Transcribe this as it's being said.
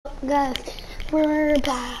guys? We're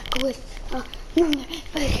back with another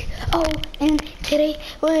video. Oh, and today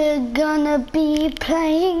we're gonna be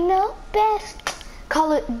playing the best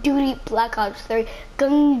Call of Duty Black Ops 3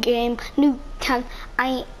 gun game, Nuketown.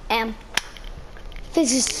 I am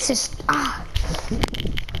physicist. Oh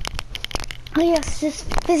yes, this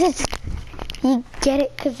physicist. You get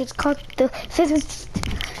it? Because it's called the physicist.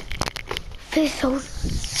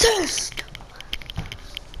 Physicist.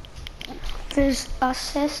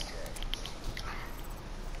 Physicist.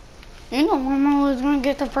 You know, I'm always gonna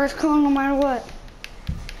get the first kill no matter what.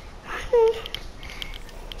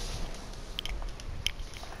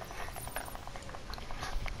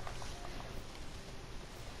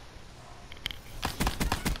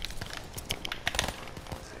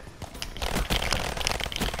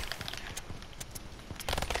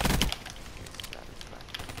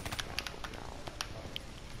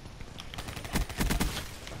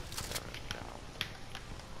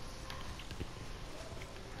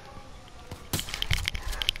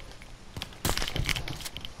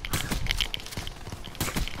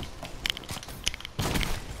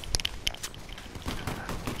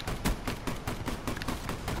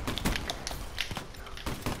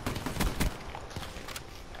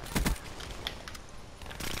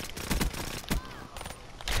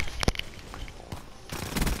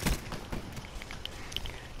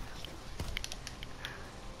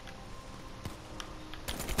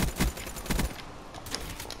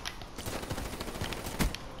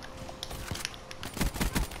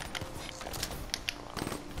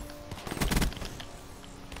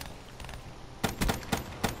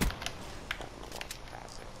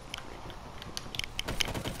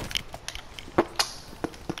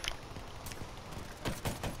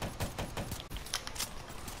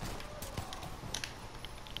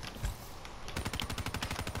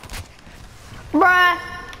 Bruh.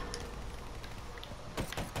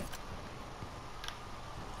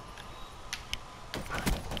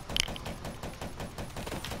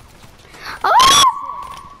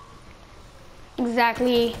 Oh!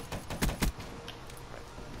 Exactly.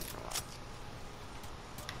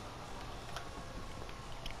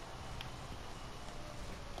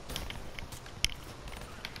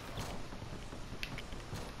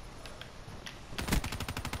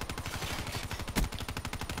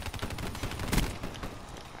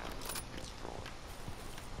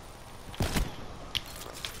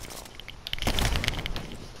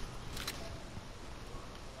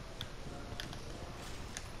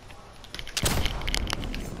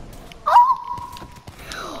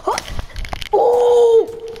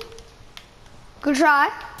 Good try.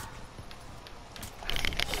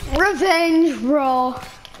 Revenge, bro.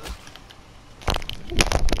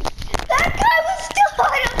 That guy was still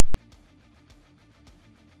on him.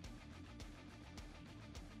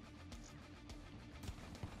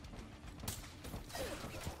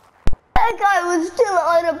 That guy was still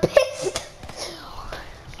on a pistol.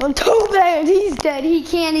 Well, too bad he's dead. He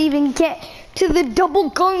can't even get to the double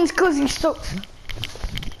guns because he's so...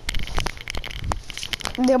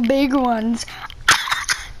 The big ones.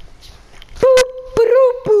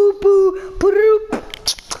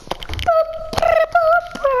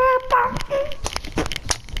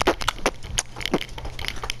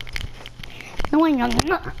 No, I'm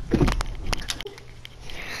not.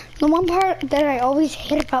 The one part that I always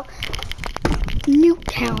hate about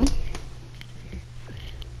Nuketown,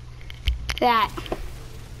 that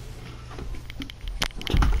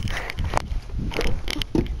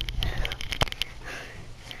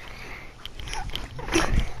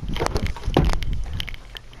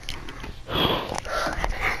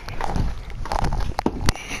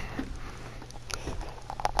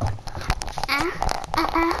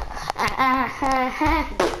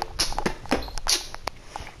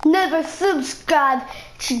never subscribe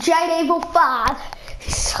to Giant Able 5.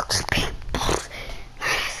 He sucks people.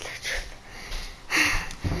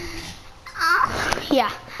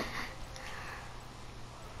 Yeah.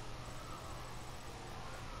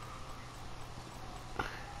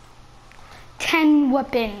 Ten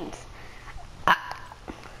weapons.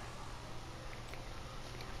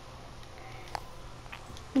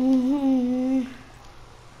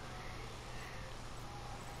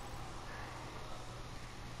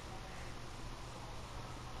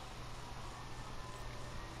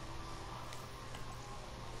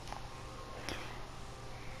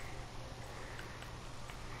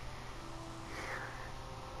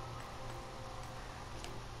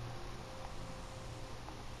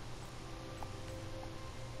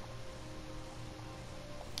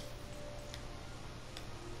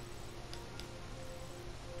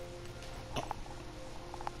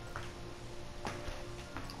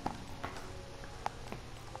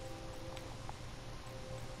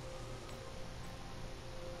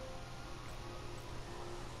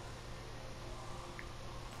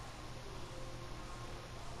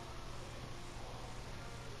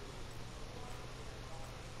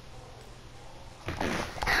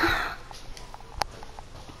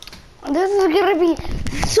 This is gonna be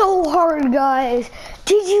so hard, guys.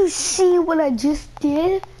 Did you see what I just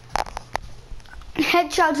did?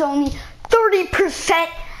 Headshots only 30%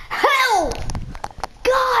 health!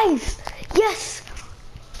 Guys, yes!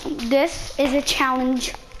 This is a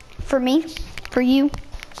challenge for me, for you.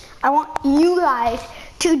 I want you guys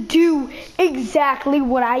to do exactly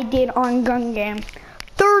what I did on Gun Game.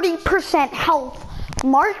 30% health,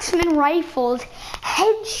 marksman rifles,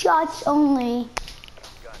 headshots only.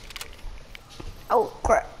 Oh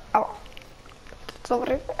crap! Oh, it's over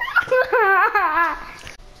there.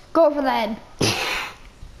 Go for the head.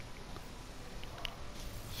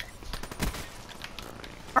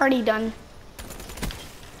 Already done.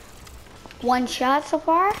 One shot so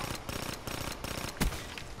far.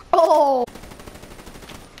 Oh.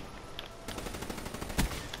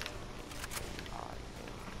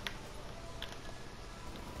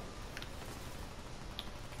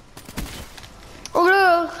 Oh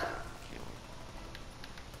no.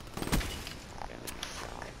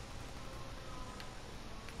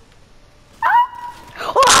 Oh!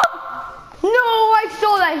 No, I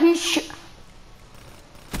saw that. He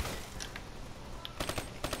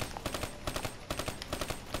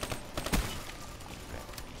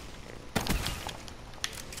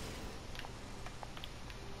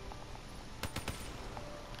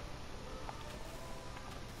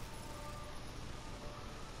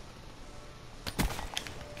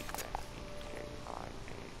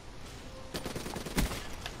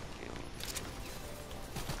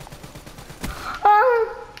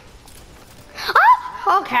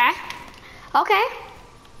Okay. Okay.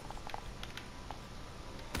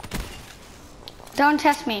 Don't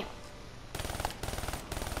test me.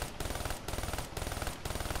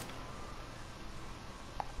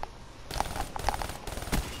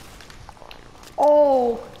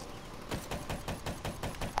 Oh.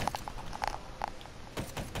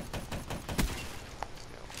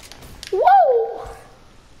 Whoa.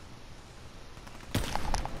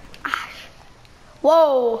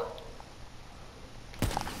 Whoa.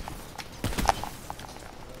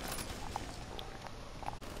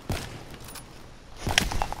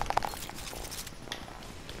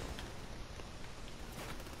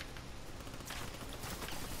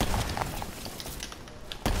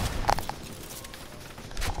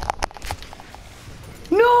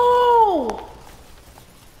 No!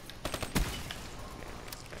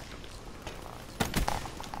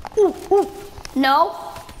 Ooh, ooh. No.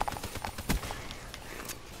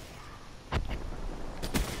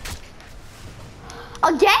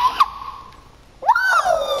 Again? No!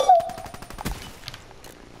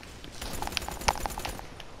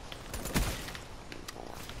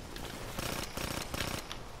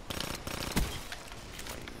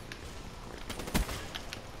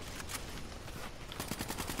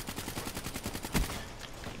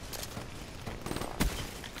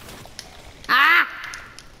 Ah!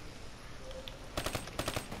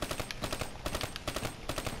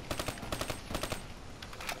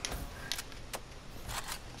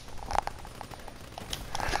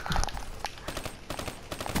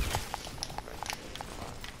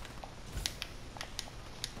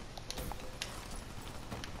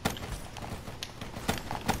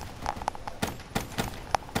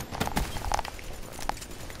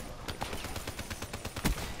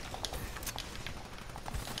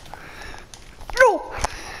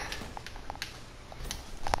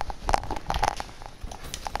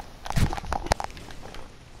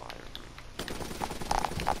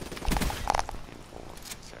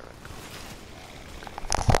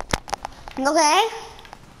 No! Okay.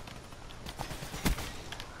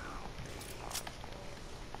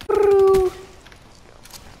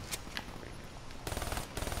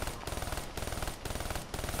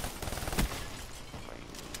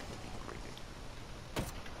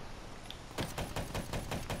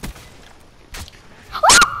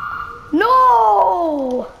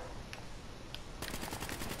 No!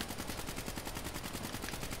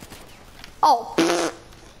 Oh.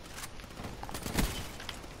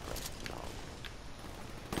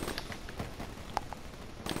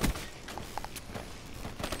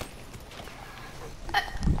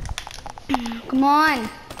 Come on.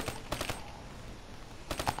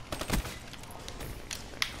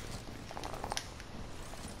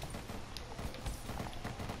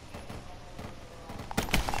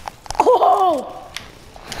 Oh!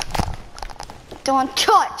 Don't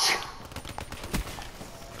touch.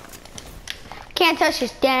 Can't touch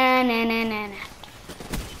this. Da, na, na, na, na.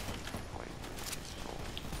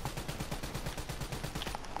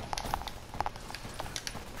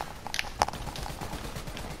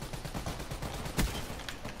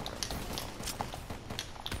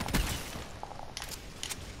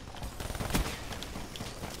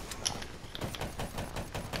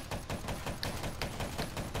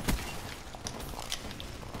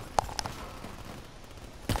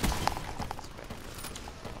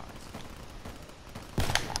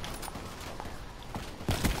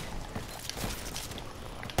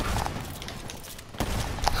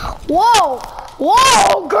 Whoa!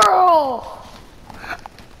 Whoa, girl!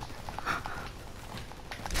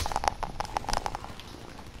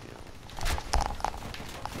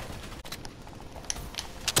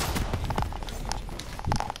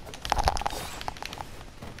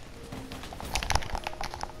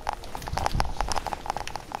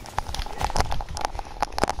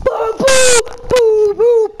 Boo, boo, boo,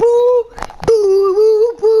 boo, boo,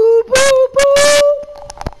 boo, boo, boo, boo.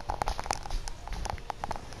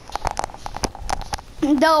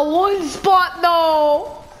 The one spot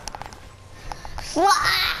though.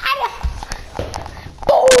 Slide.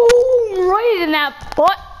 Boom! Right in that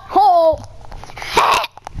butthole.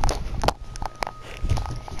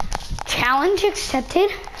 Challenge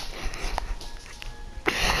accepted.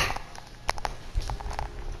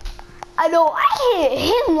 I know I hit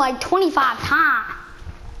him like 25 times.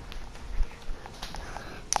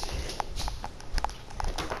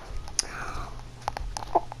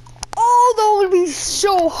 Oh, that would be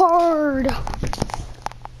so hard.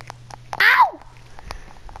 Ow!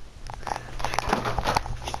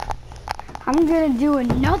 I'm gonna do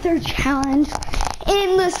another challenge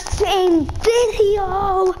in the same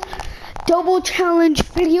video. Double challenge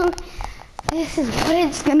video. This is what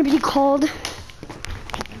it's gonna be called.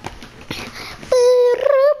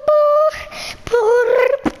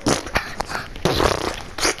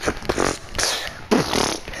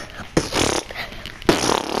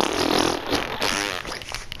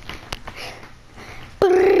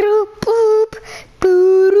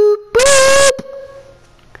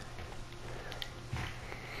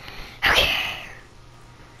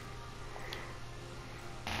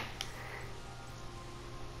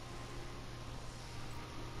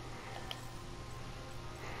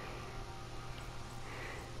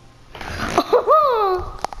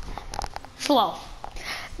 Slow.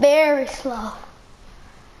 Very slow.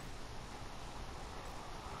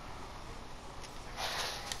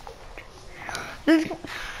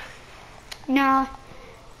 No.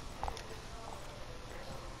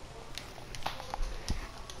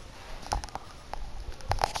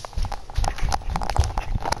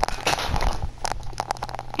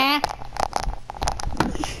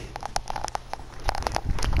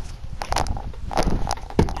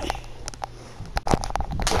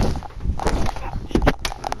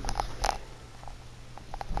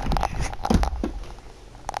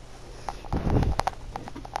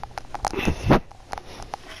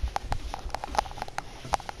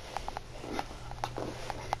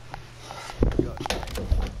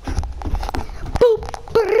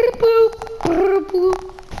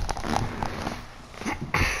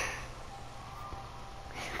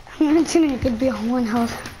 I'm mentioning it could be on one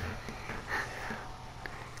health.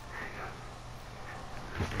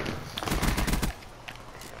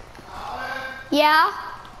 Yeah?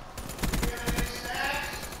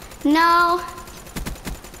 No.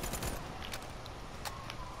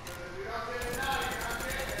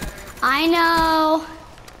 I know.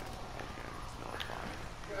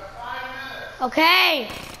 Okay.